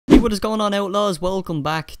What is going on, Outlaws? Welcome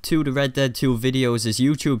back to the Red Dead 2 Videos'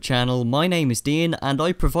 YouTube channel. My name is Dean and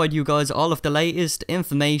I provide you guys all of the latest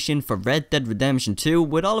information for Red Dead Redemption 2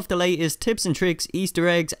 with all of the latest tips and tricks, Easter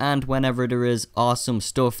eggs, and whenever there is awesome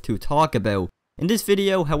stuff to talk about. In this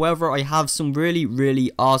video, however, I have some really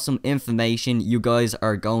awesome information you guys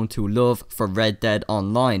are going to love for Red Dead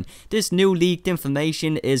Online. This new leaked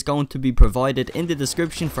information is going to be provided in the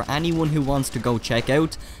description for anyone who wants to go check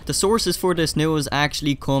out. The sources for this news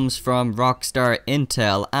actually comes from Rockstar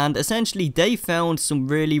Intel, and essentially they found some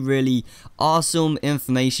really awesome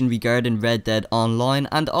information regarding Red Dead Online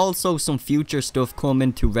and also some future stuff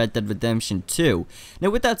coming to Red Dead Redemption 2. Now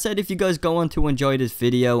with that said, if you guys go on to enjoy this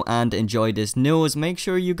video and enjoy this news, make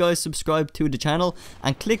sure you guys subscribe to the channel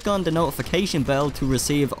and click on the notification bell to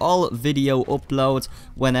receive all video uploads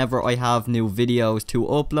whenever I have new videos to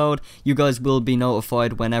upload. You guys will be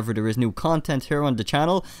notified whenever there is new content here on the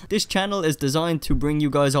channel. This channel is designed to bring you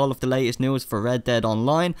guys all of the latest news for Red Dead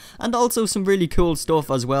Online and also some really cool stuff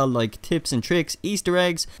as well, like tips and tricks, Easter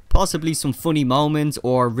eggs, possibly some funny moments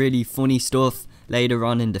or really funny stuff later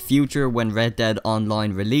on in the future when Red Dead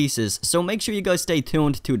Online releases. So make sure you guys stay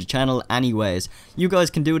tuned to the channel anyways. You guys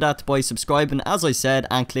can do that by subscribing, as I said,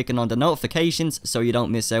 and clicking on the notifications so you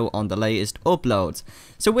don't miss out on the latest uploads.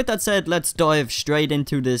 So with that said, let's dive straight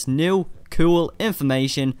into this new cool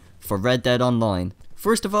information for Red Dead Online.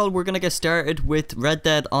 First of all, we're going to get started with Red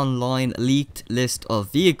Dead Online leaked list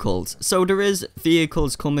of vehicles. So there is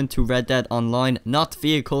vehicles coming to Red Dead Online, not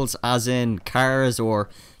vehicles as in cars or,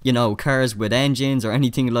 you know, cars with engines or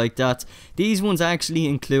anything like that. These ones actually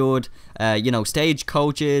include, you know, stage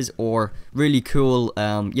coaches or really cool,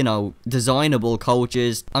 you know, designable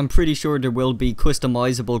coaches. I'm pretty sure there will be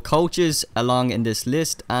customizable coaches along in this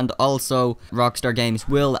list, and also Rockstar Games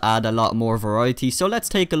will add a lot more variety. So let's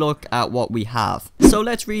take a look at what we have. So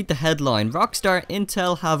let's read the headline. Rockstar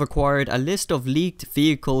Intel have acquired a list of leaked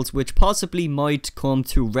vehicles which possibly might come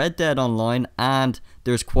to Red Dead Online, and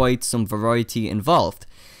there's quite some variety involved.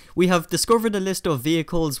 We have discovered a list of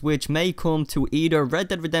vehicles which may come to either Red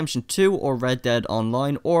Dead Redemption 2 or Red Dead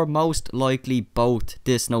Online, or most likely both,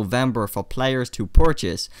 this November for players to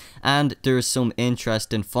purchase, and there's some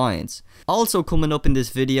interesting finds. Also coming up in this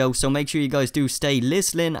video, so make sure you guys do stay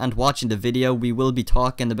listening and watching the video, we will be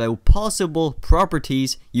talking about possible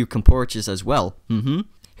properties you can purchase as well.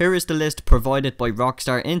 Here is the list provided by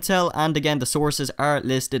Rockstar Intel, and again the sources are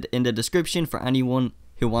listed in the description for anyone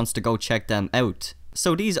who wants to go check them out.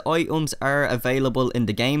 So these items are available in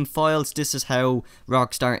the game files. This is how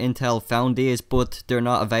Rockstar Intel found these, but they're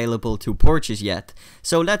not available to purchase yet.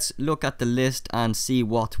 So let's look at the list and see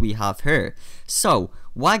what we have here. So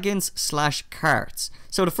wagons / carts.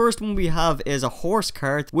 So the first one we have is a horse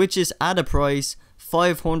cart, which is at a price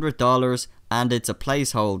 $500, and it's a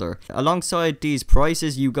placeholder. Alongside these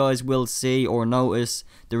prices, you guys will see or notice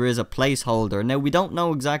there is a placeholder. Now we don't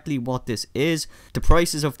know exactly what this is. The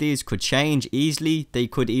prices of these could change easily. They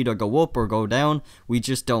could either go up or go down. We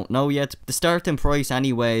just don't know yet. The starting price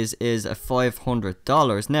anyways is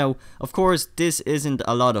 $500. Now of course this isn't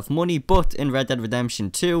a lot of money, but in Red Dead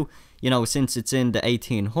Redemption 2, you know, since it's in the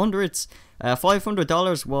 1800s,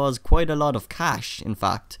 $500 was quite a lot of cash, in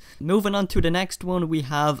fact. Moving on to the next one, we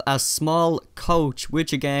have a small coach,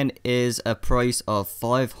 which again is a price of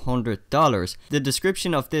 $500. The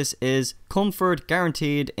description of this is comfort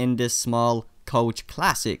guaranteed in this small coach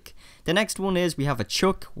classic. The next one is we have a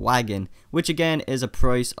chuck wagon, which again is a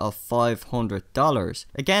price of $500.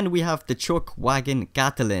 Again we have the chuck wagon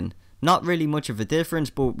Gatlin. Not really much of a difference,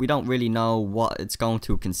 but we don't really know what it's going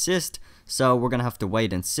to consist, so we're gonna have to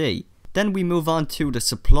wait and see. Then we move on to the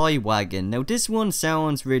supply wagon. Now this one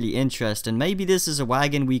sounds really interesting. Maybe this is a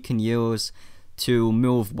wagon we can use to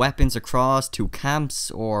move weapons across to camps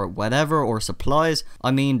or whatever, or supplies. I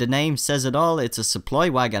mean, the name says it all, it's a supply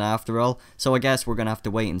wagon after all, so I guess we're gonna have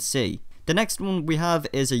to wait and see. The next one we have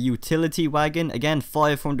is a utility wagon, again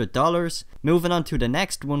 $500. Moving on to the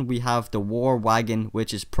next one, we have the war wagon,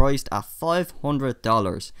 which is priced at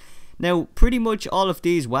 $500. Now pretty much all of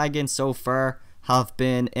these wagons so far have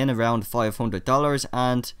been in around $500,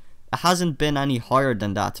 and it hasn't been any higher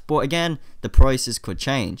than that, but again the prices could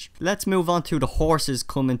change. Let's move on to the horses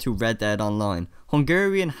coming to Red Dead Online.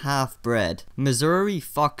 Hungarian half-bred, Missouri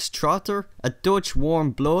foxtrotter, a Dutch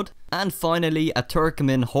warm blood, and finally a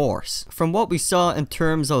Turkmen horse. From what we saw in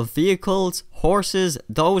terms of vehicles, horses,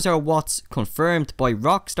 those are what's confirmed by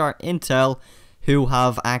Rockstar Intel, who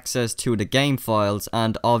have access to the game files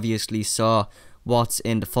and obviously saw what's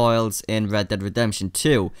in the files in Red Dead Redemption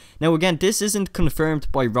 2. Now again, this isn't confirmed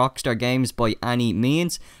by Rockstar Games by any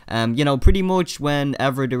means. You know, pretty much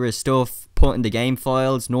whenever there is stuff put in the game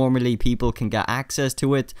files, normally people can get access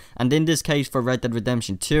to it, and in this case for Red Dead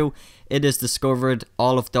Redemption 2, it is discovered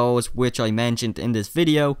all of those which I mentioned in this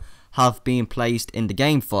video have been placed in the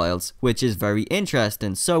game files, which is very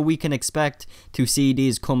interesting. So we can expect to see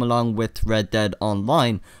these come along with Red Dead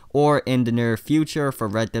Online, or in the near future for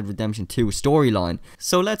Red Dead Redemption 2 storyline.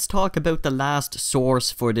 So let's talk about the last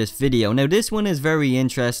source for this video. Now this one is very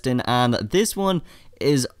interesting, and this one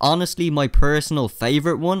is honestly my personal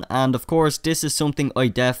favorite one, and of course this is something I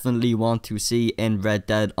definitely want to see in Red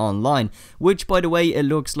Dead Online, which by the way it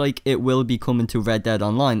looks like it will be coming to Red Dead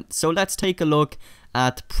Online. So let's take a look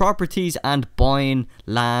at properties and buying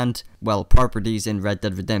land, well, properties in Red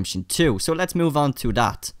Dead Redemption 2. So let's move on to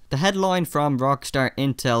that. The headline from Rockstar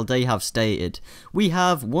Intel, they have stated, "We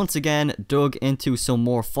have once again dug into some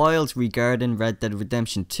more files regarding Red Dead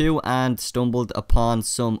Redemption 2 and stumbled upon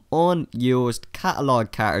some unused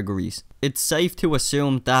catalog categories. It's safe to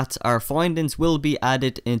assume that our findings will be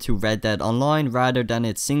added into Red Dead Online rather than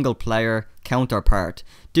its single player counterpart,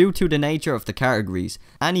 due to the nature of the categories.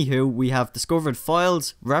 Anywho, we have discovered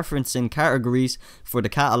files referencing categories for the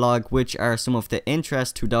catalog which are some of the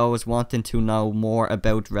interest to those wanting to know more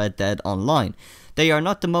about Red Dead Online. They are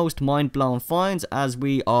not the most mind-blowing finds as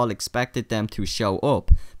we all expected them to show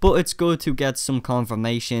up, but it's good to get some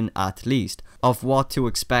confirmation at least of what to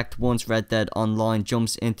expect once Red Dead Online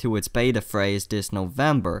jumps into its beta phase this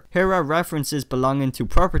November. Here are references belonging to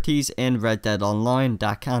properties in Red Dead Online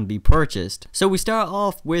that can be purchased." So we start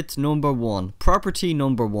off with number 1, property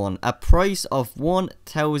number 1, a price of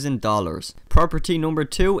 $1,000. Property number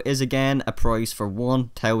 2 is again a price for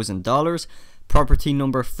 $1,000. Property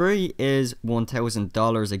number 3 is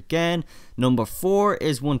 $1,000 again. Number 4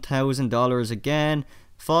 is $1,000 again.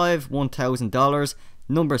 5, $1,000.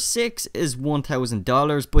 Number 6 is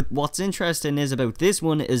 $1,000, but what's interesting is about this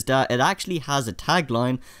one is that it actually has a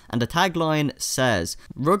tagline, and the tagline says,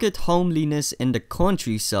 "Rugged homeliness in the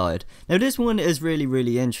countryside." Now this one is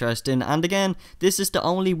really interesting, and again, this is the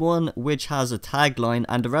only one which has a tagline,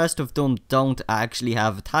 and the rest of them don't actually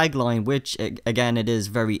have a tagline, which again, it is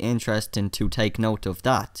very interesting to take note of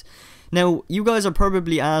that. Now, you guys are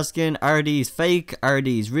probably asking, are these fake? Are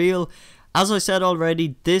these real? As I said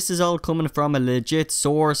already, this is all coming from a legit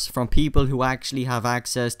source, from people who actually have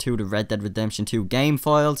access to the Red Dead Redemption 2 game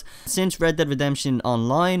files. Since Red Dead Redemption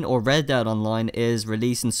Online, or Red Dead Online, is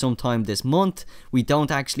releasing sometime this month, we don't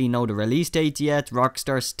actually know the release date yet.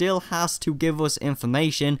 Rockstar still has to give us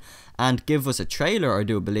information and give us a trailer, I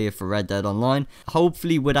do believe, for Red Dead Online.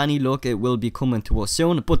 Hopefully, with any luck, it will be coming to us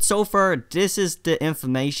soon. But so far, this is the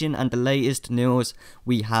information and the latest news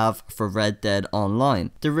we have for Red Dead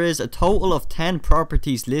Online. There is a total of 10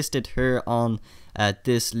 properties listed here on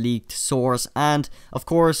this leaked source, and of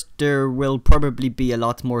course there will probably be a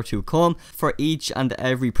lot more to come. For each and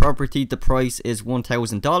every property, the price is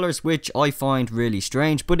 $1,000, which I find really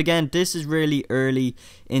strange, but again, this is really early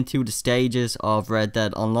into the stages of Red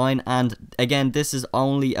Dead Online, and again, this is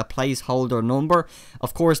only a placeholder number.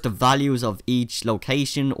 Of course, the values of each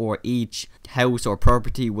location or each house or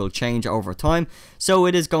property will change over time, so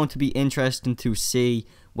it is going to be interesting to see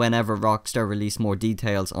whenever Rockstar release more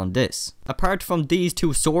details on this. Apart from these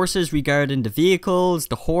two sources regarding the vehicles,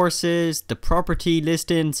 the horses, the property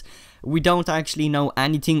listings, we don't actually know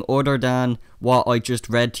anything other than what I just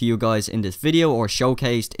read to you guys in this video, or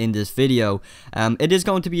showcased in this video. It is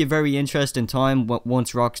going to be a very interesting time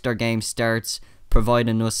once Rockstar Games starts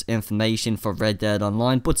providing us information for Red Dead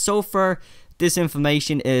Online, but so far this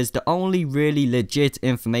information is the only really legit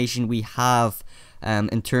information we have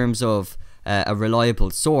in terms of a reliable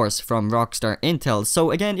source from Rockstar Intel. So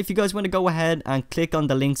again, if you guys want to go ahead and click on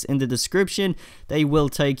the links in the description, they will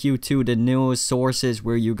take you to the news sources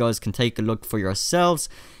where you guys can take a look for yourselves.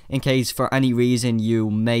 In case for any reason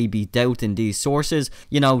you may be doubting these sources,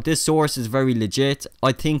 you know, this source is very legit.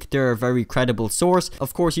 I think they're a very credible source.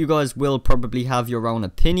 Of course, you guys will probably have your own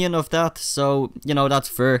opinion of that, so you know, that's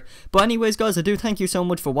fair. But anyways guys, I do thank you so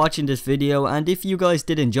much for watching this video, and if you guys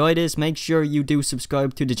did enjoy this, make sure you do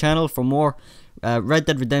subscribe to the channel for more Red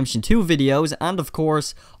Dead Redemption 2 videos, and of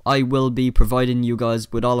course I will be providing you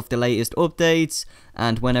guys with all of the latest updates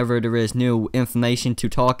and whenever there is new information to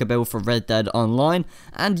talk about for Red Dead Online.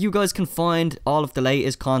 And you guys can find all of the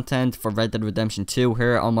latest content for Red Dead Redemption 2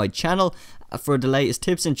 here on my channel for the latest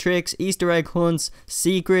tips and tricks, Easter egg hunts,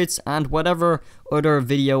 secrets, and whatever other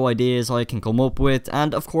video ideas I can come up with.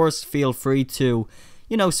 And of course, feel free to,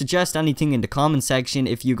 you know, suggest anything in the comment section.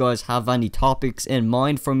 If you guys have any topics in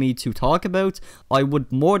mind for me to talk about, I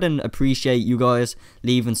would more than appreciate you guys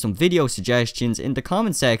leaving some video suggestions in the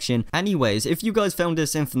comment section. Anyways, if you guys found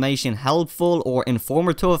this information helpful or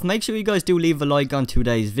informative, make sure you guys do leave a like on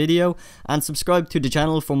today's video and subscribe to the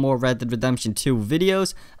channel for more Red Dead Redemption 2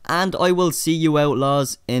 videos, and I will see you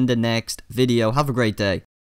outlaws in the next video. Have a great day.